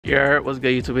What's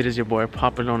good YouTube? It is your boy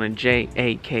Popular J,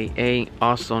 aka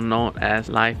also known as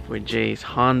Life with J's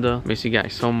Honda. Miss you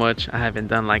guys so much. I haven't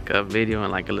done like a video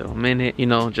in like a little minute. You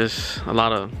know, just a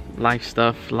lot of life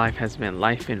stuff. Life has been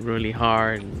lifing really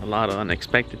hard, and a lot of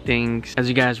unexpected things. As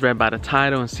you guys read by the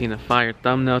title and seen the fire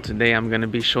thumbnail, today I'm gonna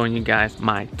be showing you guys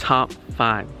my top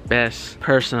 5 best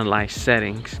personalized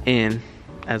settings in,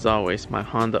 as always, my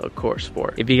Honda Accord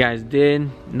Sport. If you guys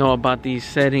did know about these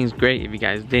settings, great. If you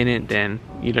guys didn't, then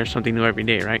you learn something new every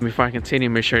day, right? Before I continue,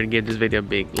 make sure to give this video a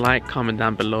big like, comment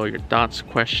down below your thoughts,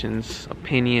 questions,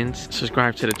 opinions,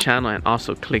 subscribe to the channel, and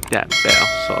also click that bell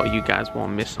so you guys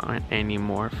won't miss on any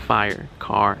more fire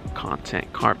car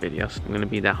content, car videos. I'm gonna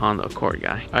be that Honda Accord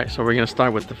guy. All right, so we're gonna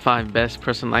start with the 5 best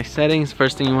personalized settings.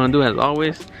 First thing you wanna do, as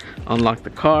always, unlock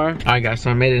the car. All right guys, so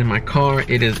I made it in my car.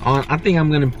 It is on. I think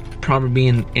I'm gonna probably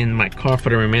be in my car for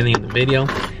the remaining of the video,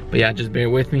 but yeah, just bear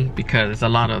with me because there's a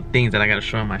lot of things that I gotta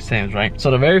show in my settings, right? So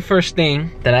the very first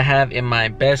thing that I have in my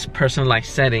best personalized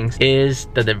settings is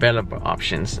the developer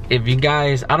options. If you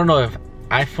guys, I don't know if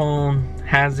iPhone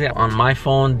has it. On my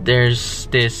phone, there's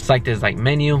this like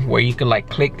menu where you can like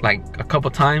click like a couple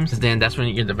times, then that's when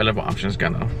your developer option is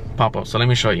gonna pop up. So let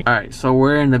me show you. All right, so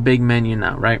we're in the big menu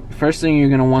now, right? First thing you're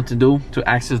gonna want to do to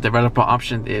access developer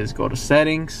options is go to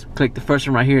settings, click the first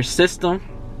one right here, system.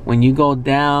 When you go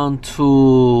down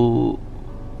to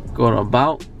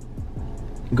about,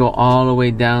 go all the way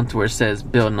down to where it says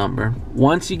build number.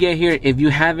 Once you get here, if you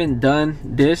haven't done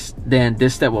this, then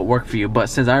this step will work for you. But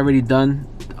since I already done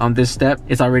on this step,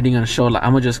 it's already gonna show, like,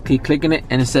 I'm gonna just keep clicking it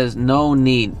and it says no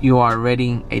need, you are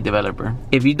already a developer.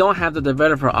 If you don't have the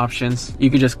developer options,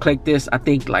 you can just click this, I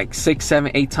think like 6,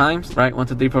 7, 8 times, right? 1,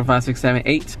 2, 3, 4, 5, 6, 7,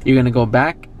 8. You're gonna go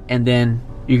back and then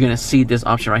you're gonna see this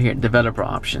option right here, developer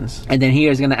options. And then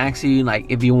here is gonna ask you like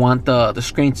if you want the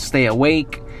screen to stay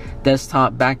awake,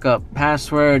 desktop backup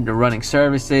password, the running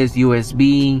services,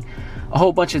 USB, a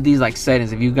whole bunch of these like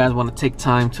settings if you guys want to take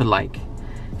time to like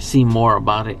see more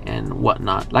about it and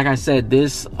whatnot. Like I said,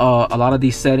 this a lot of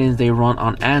these settings, they run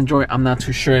on Android. I'm not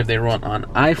too sure if they run on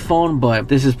iPhone, but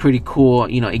this is pretty cool.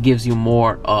 You know, it gives you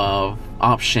more of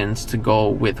options to go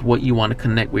with what you want to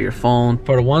connect with your phone.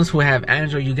 For the ones who have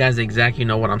Android, you guys exactly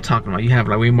know what I'm talking about. You have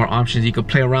like way more options. You can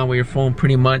play around with your phone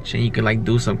pretty much, and you can like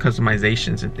do some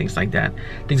customizations and things like that,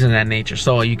 things of that nature.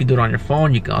 So you can do it on your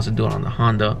phone, you can also do it on the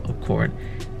Honda Accord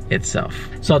itself.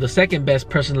 So the second best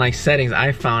personalized settings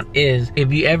I found is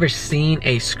if you ever seen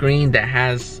a screen that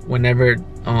has, whenever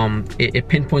it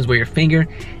pinpoints where your finger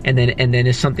and then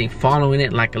there's something following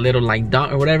it, like a little like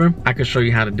dot or whatever, I can show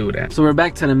you how to do that. So we're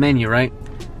back to the menu, right?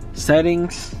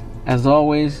 Settings, as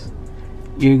always,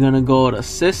 you're gonna go to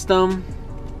system,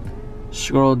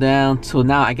 scroll down to,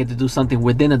 now I get to do something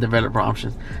within the developer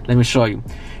options. Let me show you.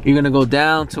 You're gonna go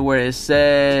down to where it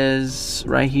says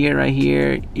right here,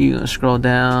 you're gonna scroll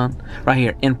down right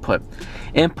here, input,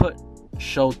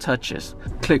 show touches.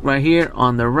 Click right here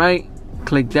on the right,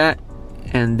 click that,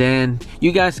 and then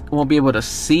you guys won't be able to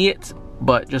see it,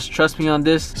 but just trust me on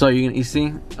this. So you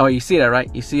see, oh, you see that, right?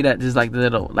 You see that this is like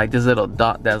this little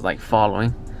dot that's like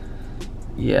following.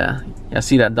 Yeah,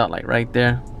 see that dot like right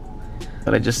there.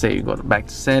 But I just say you go back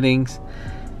to settings,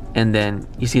 and then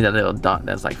you see that little dot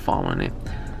that's like following it.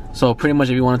 So pretty much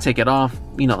if you want to take it off,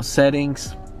 you know,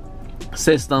 settings,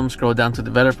 system, scroll down to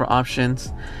developer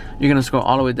options. You're gonna scroll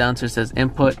all the way down to it says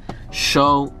input,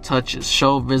 show touches,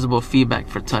 show visible feedback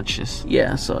for touches.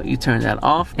 Yeah, so you turn that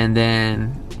off and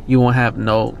then you won't have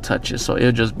no touches. So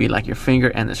it'll just be like your finger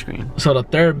and the screen. So the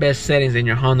third best settings in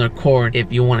your Honda Accord,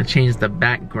 if you want to change the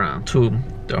background to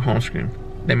the home screen.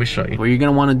 Let me show you. What you're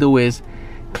gonna want to do is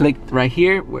click right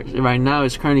here, where right now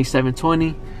it's currently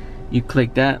 720. You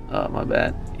click that, my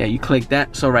bad. Yeah, you click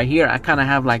that. So right here, I kind of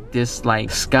have like this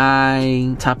like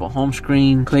sky type of home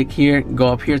screen. Click here, go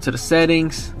up here to the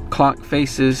settings, clock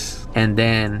faces, and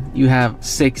then you have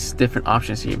 6 different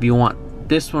options here. If you want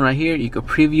this one right here, you could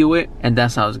preview it, and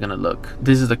that's how it's gonna look.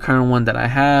 This is the current one that I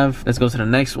have. Let's go to the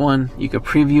next one. You could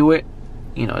preview it.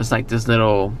 You know, it's like this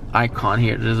little icon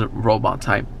here. There's a robot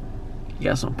type. You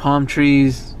got some palm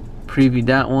trees, preview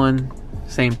that one,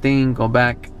 same thing, go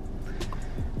back,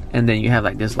 and then you have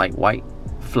like this like white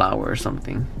flower or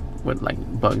something with like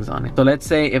bugs on it. So let's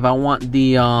say if I want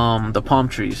the palm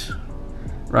trees,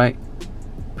 right?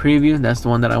 Preview, that's the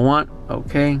one that I want.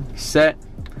 Okay, set.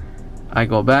 I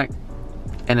go back,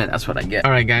 and then that's what I get.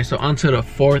 All right guys, so on to the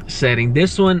fourth setting.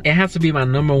 This one, it has to be my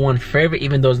 #1 favorite,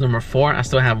 even though it's number 4. I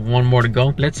still have one more to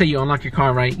go. Let's say you unlock your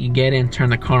car, right? You get in, turn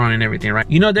the car on and everything, right?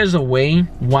 You know there's a way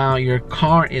while your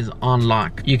car is on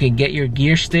lock, you can get your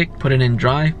gear stick, put it in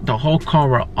drive, the whole car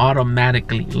will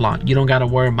automatically lock. You don't gotta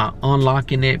worry about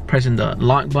unlocking it, pressing the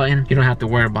lock button. You don't have to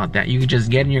worry about that. You can just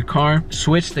get in your car,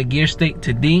 switch the gear stick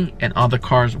to D, and all the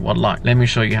cars will lock. Let me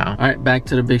show you how. All right, back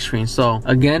to the big screen. So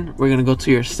again, we're gonna go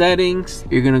to your settings.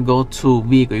 You're gonna go to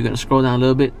vehicle. You're gonna scroll down a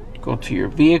little bit, go to your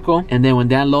vehicle, and then when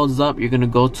that loads up, you're gonna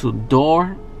go to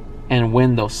door and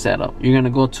window setup. You're gonna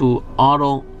go to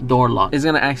auto door lock. It's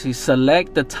gonna actually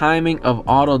select the timing of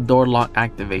auto door lock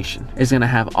activation. It's gonna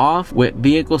have off with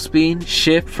vehicle speed,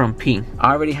 shift from P.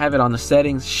 I already have it on the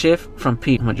settings, shift from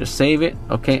P. I'm gonna just save it.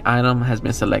 Okay, item has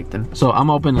been selected. So I'm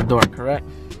opening the door, correct?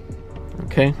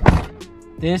 Okay.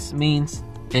 This means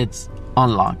it's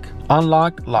unlock.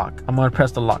 Unlock, lock. I'm gonna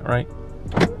press the lock, right?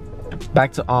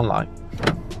 Back to unlock.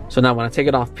 So now when I take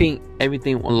it off P,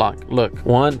 everything will lock. Look,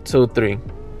 1, 2, 3.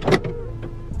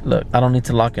 Look, I don't need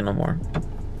to lock it no more.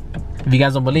 If you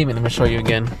guys don't believe me, let me show you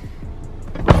again.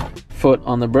 Foot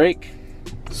on the brake,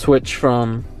 switch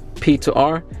from P to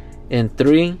R in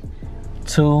 3,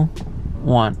 2,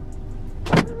 1.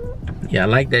 Yeah, I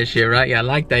like that shit, right? Yeah, I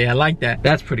like that. Yeah, I like that.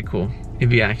 That's pretty cool,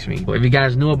 if you ask me. But if you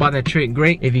guys knew about that trick,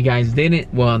 great. If you guys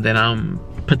didn't, well, then I'm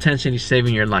potentially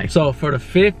saving your life. So for the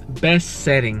 5th best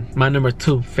setting, my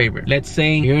 #2 favorite. Let's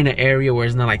say you're in an area where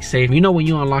it's not like safe. You know when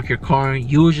you unlock your car,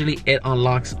 usually it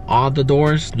unlocks all the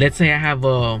doors. Let's say I have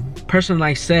a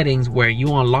personalized settings where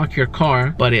you unlock your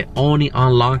car, but it only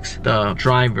unlocks the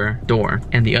driver door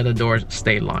and the other doors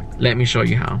stay locked. Let me show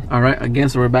you how. All right, again,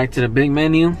 so we're back to the big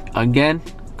menu. Again,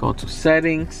 go to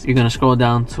settings. You're gonna scroll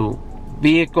down to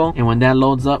vehicle, and when that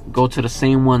loads up, go to the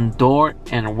same one, door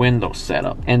and window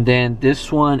setup, and then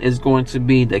this one is going to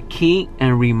be the key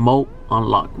and remote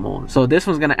unlock mode. So this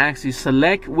one's gonna actually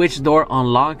select which door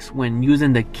unlocks when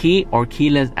using the key or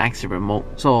keyless access remote.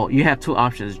 So you have 2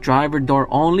 options, driver door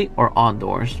only or all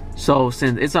doors. So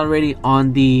since it's already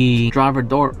on the driver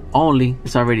door only,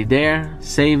 it's already there,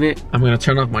 save it. I'm gonna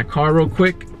turn off my car real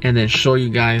quick and then show you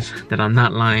guys that I'm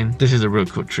not lying. This is a real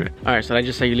cool trick. All right, so I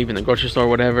just say you leave in the grocery store or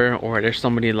whatever, or there's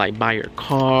somebody like by your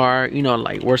car, you know,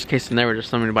 like worst case scenario, there's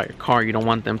somebody by your car, you don't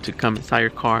want them to come inside your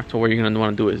car. So what you're gonna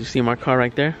wanna do is, you see my car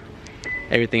right there?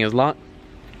 Everything is locked.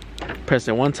 Press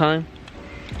it one time.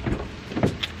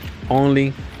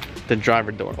 Only the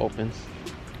driver door opens.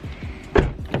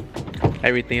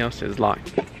 Everything else is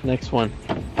locked. Next one,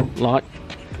 lock.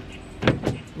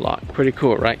 Lock. Pretty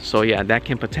cool, right? So yeah, that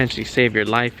can potentially save your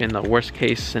life in the worst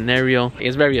case scenario.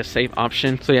 It's very a safe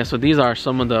option. So yeah, so these are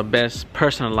some of the best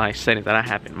personalized settings that I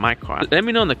have in my car. Let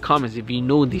me know in the comments if you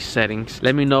know these settings.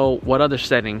 Let me know what other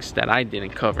settings that I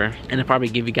didn't cover, and I'll probably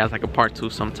give you guys like a part 2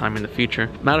 sometime in the future.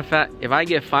 Matter of fact, if I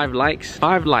get 5 likes,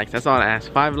 that's all I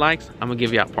ask. 5 likes, I'm gonna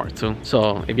give you a part 2.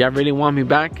 So if y'all really want me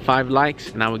back, 5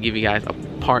 likes, and I will give you guys a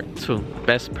part 2,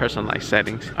 best personalized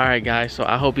settings. All right guys, so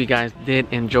I hope you guys did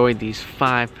enjoy these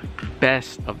 5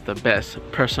 best of the best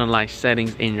personalized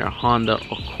settings in your Honda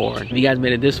Accord. If you guys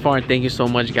made it this far, thank you so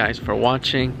much guys for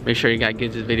watching. Make sure you guys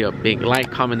give this video a big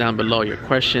like, comment down below your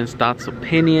questions, thoughts,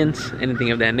 opinions,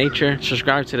 anything of that nature.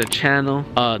 Subscribe to the channel,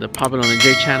 the Popular on the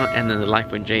J channel, and then the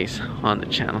Life with J's on the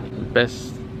channel.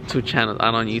 Best 2 channels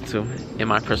out on YouTube, in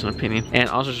my personal opinion. And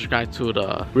also subscribe to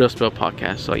the Real Spill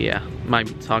podcast. So yeah, might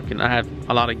be talking. I have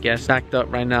a lot of guests stacked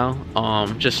up right now.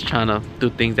 Just trying to do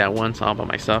things at once all by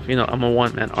myself. You know, I'm a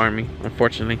one-man army,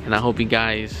 unfortunately. And I hope you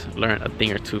guys learned a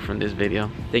thing or 2 from this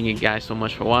video. Thank you guys so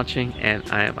much for watching, and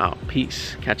I am out.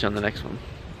 Peace. Catch you on the next one.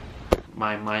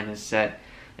 My mind is set,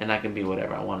 and I can be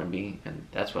whatever I want to be, and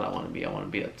that's what I want to be. I want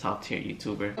to be a top tier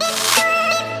YouTuber.